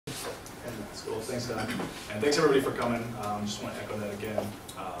Cool. Thanks, Don. And thanks everybody for coming. Just want to echo that again.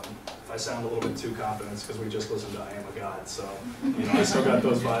 If I sound a little bit too confident, it's because we just listened to I Am a God. So, I still got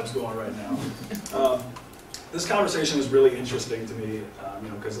those vibes going right now. This conversation is really interesting to me,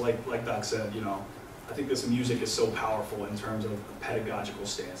 because like Doc said, I think this music is so powerful in terms of a pedagogical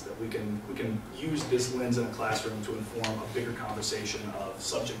stance that we can use this lens in a classroom to inform a bigger conversation of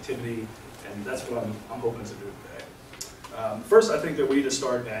subjectivity, and that's what I'm hoping to do today. First, I think that we need to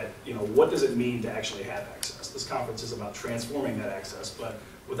start at, what does it mean to actually have access? This conference is about transforming that access, but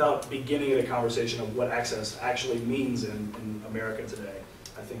without beginning a conversation of what access actually means in America today,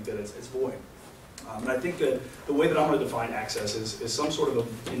 I think that it's void. And I think that the way that I'm going to define access is some sort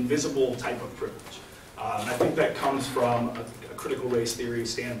of an invisible type of privilege. And I think that comes from a critical race theory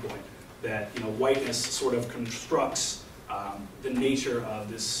standpoint, that whiteness sort of constructs the nature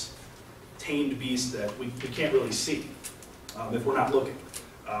of this tamed beast that we can't really see if we're not looking,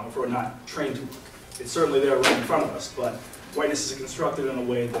 if we're not trained to look. It's certainly there right in front of us, but whiteness is constructed in a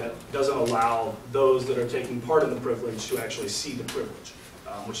way that doesn't allow those that are taking part in the privilege to actually see the privilege,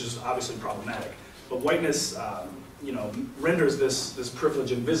 which is obviously problematic. But whiteness, renders this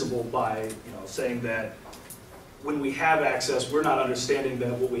privilege invisible by, saying that when we have access, we're not understanding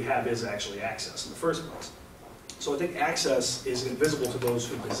that what we have is actually access in the first place. So I think access is invisible to those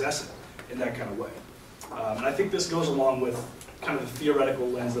who possess it in that kind of way. And I think this goes along with kind of the theoretical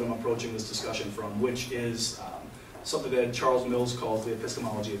lens that I'm approaching this discussion from, which is something that Charles Mills calls the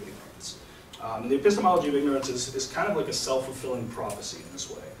epistemology of ignorance. And the epistemology of ignorance is kind of like a self-fulfilling prophecy in this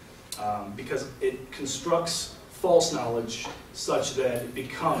way. Because it constructs false knowledge such that it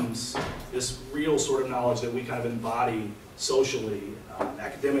becomes this real sort of knowledge that we kind of embody socially,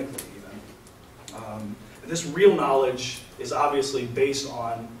 academically even. And this real knowledge is obviously based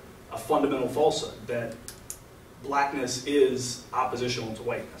on a fundamental falsehood, that blackness is oppositional to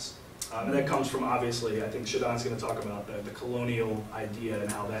whiteness. And that comes from, obviously, I think Shadon's going to talk about the colonial idea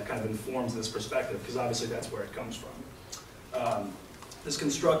and how that kind of informs this perspective, because obviously that's where it comes from. This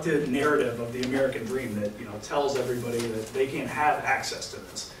constructed narrative of the American dream that tells everybody that they can't have access to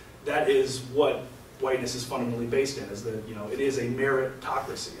this. That is what whiteness is fundamentally based in, is that it is a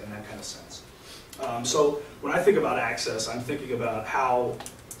meritocracy in that kind of sense. So when I think about access, I'm thinking about how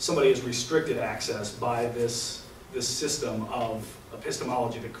somebody is restricted access by this system of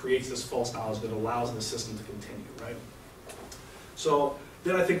epistemology that creates this false knowledge that allows the system to continue, right? So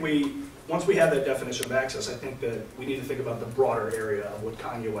then I think once we have that definition of access, I think that we need to think about the broader area of what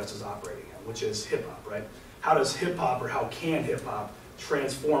Kanye West is operating in, which is hip-hop, right? How does hip-hop, or how can hip-hop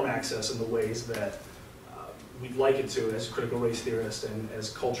transform access in the ways that we'd like it to as critical race theorists and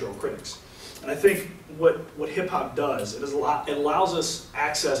as cultural critics? And I think what hip-hop does, it allows us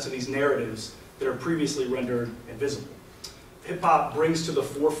access to these narratives that are previously rendered invisible. Hip-hop brings to the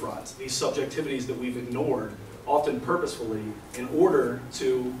forefront these subjectivities that we've ignored, often purposefully, in order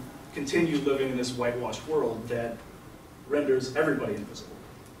to continue living in this whitewashed world that renders everybody invisible,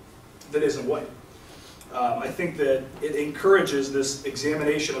 that isn't white. I think that it encourages this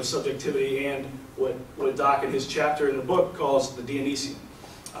examination of subjectivity and what Doc in his chapter in the book calls the Dionysian.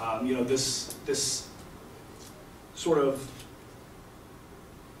 This sort of,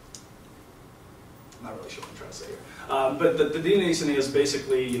 I'm not really sure what I'm trying to say here, but the Dionysian is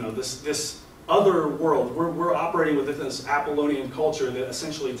basically, this other world. We're operating within this Apollonian culture that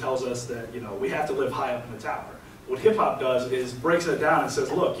essentially tells us that we have to live high up in the tower. What hip hop does is breaks it down and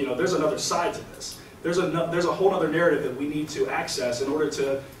says, look, there's another side to this. There's a whole other narrative that we need to access in order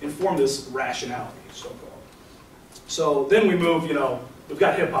to inform this rationality, so-called. So then we move, we've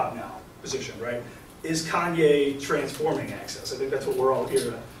got hip hop now positioned, right? Is Kanye transforming access? I think that's what we're all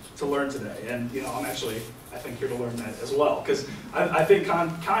here to learn today, and I think here to learn that as well, because I think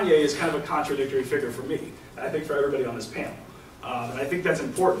Kanye is kind of a contradictory figure for me, and I think for everybody on this panel. And I think that's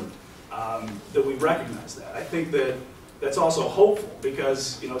important that we recognize that. I think that that's also hopeful,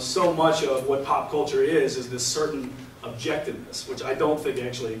 because so much of what pop culture is this certain objectiveness, which I don't think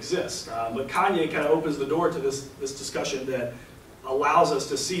actually exists. But Kanye kind of opens the door to this discussion that allows us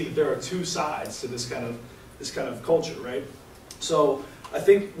to see that there are two sides to this kind of culture, right? So I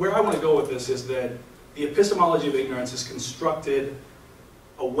think where I want to go with this is that the epistemology of ignorance has constructed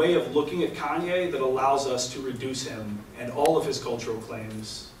a way of looking at Kanye that allows us to reduce him and all of his cultural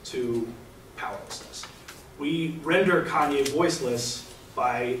claims to powerlessness. We render Kanye voiceless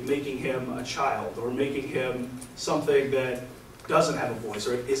by making him a child, or making him something that doesn't have a voice,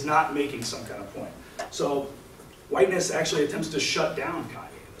 or is not making some kind of point. So whiteness actually attempts to shut down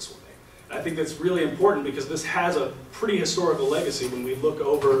Kanye in this way. And I think that's really important, because this has a pretty historical legacy when we look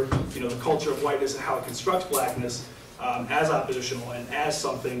over the culture of whiteness and how it constructs blackness as oppositional and as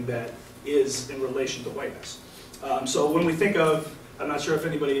something that is in relation to whiteness. So when we think of, I'm not sure if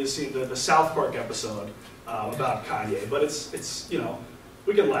anybody has seen the South Park episode about Kanye, but it's you know,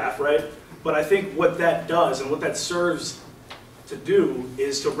 we can laugh, right? But I think what that does and what that serves to do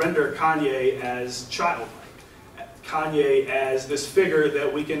is to render Kanye as childlike. Kanye as this figure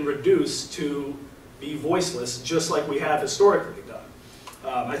that we can reduce to be voiceless, just like we have historically done.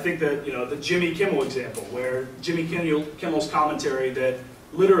 I think that, you know, the Jimmy Kimmel example, where Jimmy Kimmel's commentary that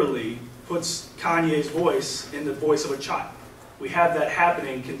literally puts Kanye's voice in the voice of a child. We have that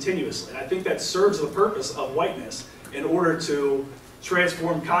happening continuously. And I think that serves the purpose of whiteness in order to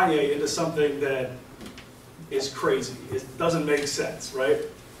transform Kanye into something that is crazy. It doesn't make sense, right?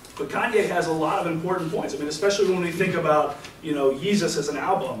 But Kanye has a lot of important points. I mean, especially when we think about, you know, Yeezus as an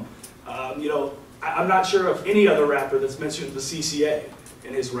album. You know, I'm not sure of any other rapper that's mentioned the CCA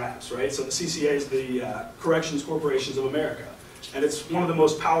in his raps, right? So the CCA is the Corrections Corporations of America. And it's one of the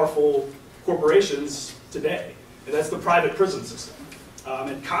most powerful corporations today. And that's the private prison system.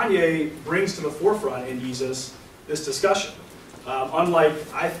 And Kanye brings to the forefront in Yeezus this discussion. Unlike,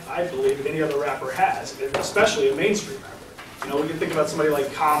 I believe, any other rapper has, especially a mainstream rapper. You know, we can think about somebody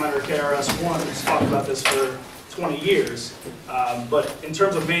like Common or KRS-One who's talked about this for 20 years. But in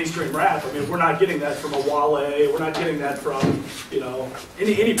terms of mainstream rap, I mean, we're not getting that from a Wale. We're not getting that from, you know,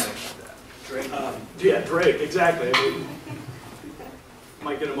 anybody like that. Drake. Yeah, Drake, exactly. I mean,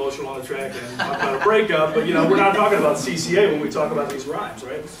 might get emotional on the track and talk about a breakup, but, you know, we're not talking about CCA when we talk about these rhymes,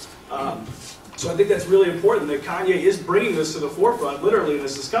 right? So I think that's really important that Kanye is bringing this to the forefront, literally in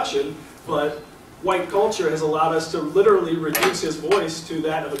this discussion, but white culture has allowed us to literally reduce his voice to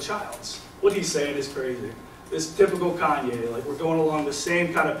that of a child's. What he's saying is crazy. This typical Kanye, like we're going along the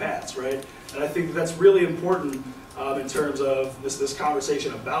same kind of paths, right? And I think that's really important in terms of this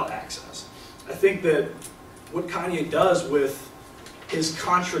conversation about access. I think that what Kanye does with his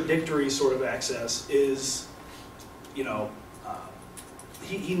contradictory sort of access is, you know,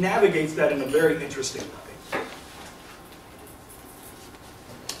 he navigates that in a very interesting way.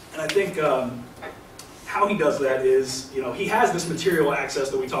 And I think how he does that is, you know, he has this material access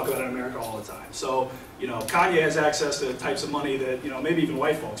that we talk about in America all the time. So, you know, Kanye has access to types of money that, you know, maybe even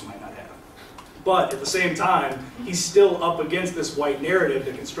white folks might not have. But at the same time, he's still up against this white narrative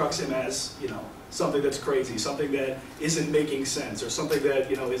that constructs him as, you know, something that's crazy, something that isn't making sense, or something that,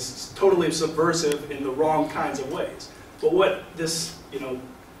 you know, is totally subversive in the wrong kinds of ways. But what this, you know,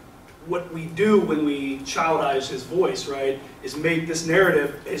 what we do when we childize his voice, right, is make this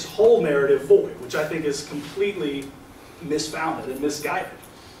narrative, his whole narrative, void, which I think is completely misfounded and misguided.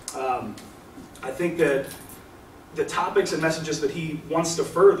 I think that the topics and messages that he wants to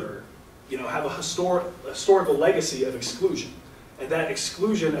further, you know, have a historical legacy of exclusion. And that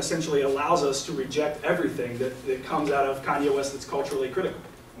exclusion essentially allows us to reject everything that comes out of Kanye West that's culturally critical.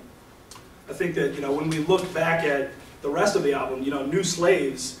 I think that, you know, when we look back at the rest of the album, you know, New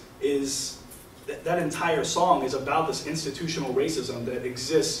Slaves is, that entire song is about this institutional racism that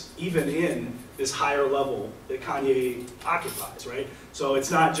exists even in this higher level that Kanye occupies, right? So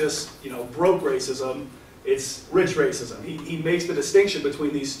it's not just, you know, broke racism, it's rich racism. He makes the distinction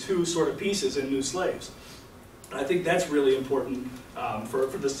between these two sort of pieces in New Slaves. And I think that's really important for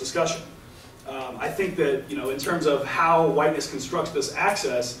this discussion. I think that, you know, in terms of how whiteness constructs this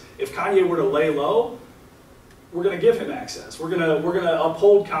access, if Kanye were to lay low, we're going to give him access. We're gonna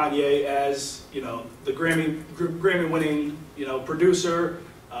uphold Kanye as, you know, the Grammy-winning, you know, producer,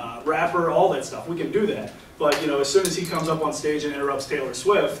 rapper, all that stuff. We can do that. But, you know, as soon as he comes up on stage and interrupts Taylor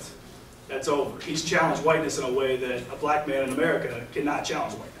Swift, that's over. He's challenged whiteness in a way that a black man in America cannot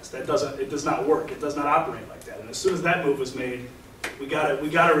challenge whiteness. It does not work. It does not operate like that. And as soon as that move was made, we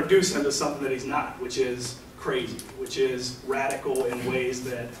gotta reduce him to something that he's not, which is crazy, which is radical in ways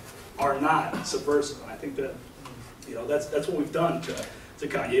that are not subversive. And I think that, you know, that's what we've done to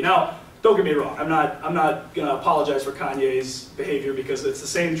Kanye. Now, don't get me wrong. I'm not gonna apologize for Kanye's behavior, because it's the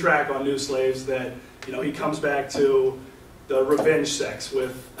same track on New Slaves that, you know, he comes back to the revenge sex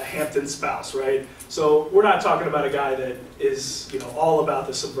with a Hampton spouse, right? So we're not talking about a guy that is, you know, all about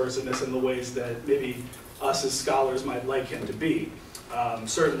the subversiveness in the ways that maybe us as scholars might like him to be,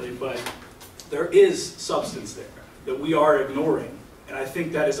 certainly, but there is substance there that we are ignoring, and I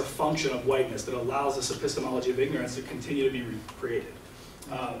think that is a function of whiteness that allows this epistemology of ignorance to continue to be created.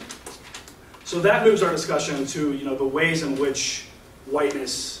 So that moves our discussion to, you know, the ways in which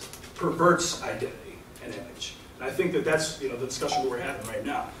whiteness perverts identity and image. And I think that that's, you know, the discussion we're having right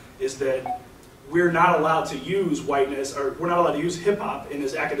now, is that we're not allowed to use whiteness, or we're not allowed to use hip-hop in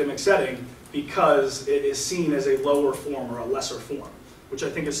this academic setting because it is seen as a lower form or a lesser form, which I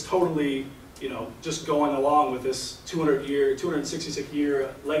think is totally just going along with this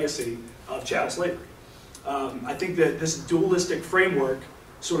 266-year legacy of chattel slavery. I think that this dualistic framework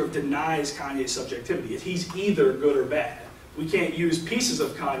sort of denies Kanye's subjectivity. He's either good or bad. We can't use pieces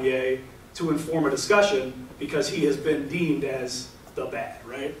of Kanye to inform a discussion because he has been deemed as the bad,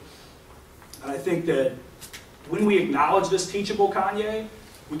 right? And I think that when we acknowledge this teachable Kanye,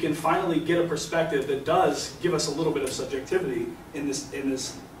 we can finally get a perspective that does give us a little bit of subjectivity in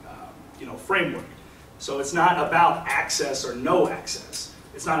this framework. So it's not about access or no access.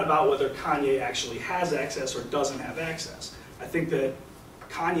 It's not about whether Kanye actually has access or doesn't have access. I think that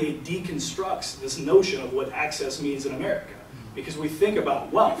Kanye deconstructs this notion of what access means in America. Because we think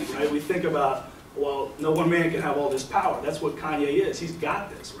about wealth, right? We think about, well, no one man can have all this power. That's what Kanye is. He's got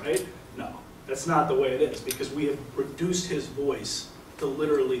this, right? No, that's not the way it is, because we have reduced his voice to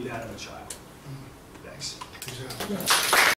literally that of a child. Thanks.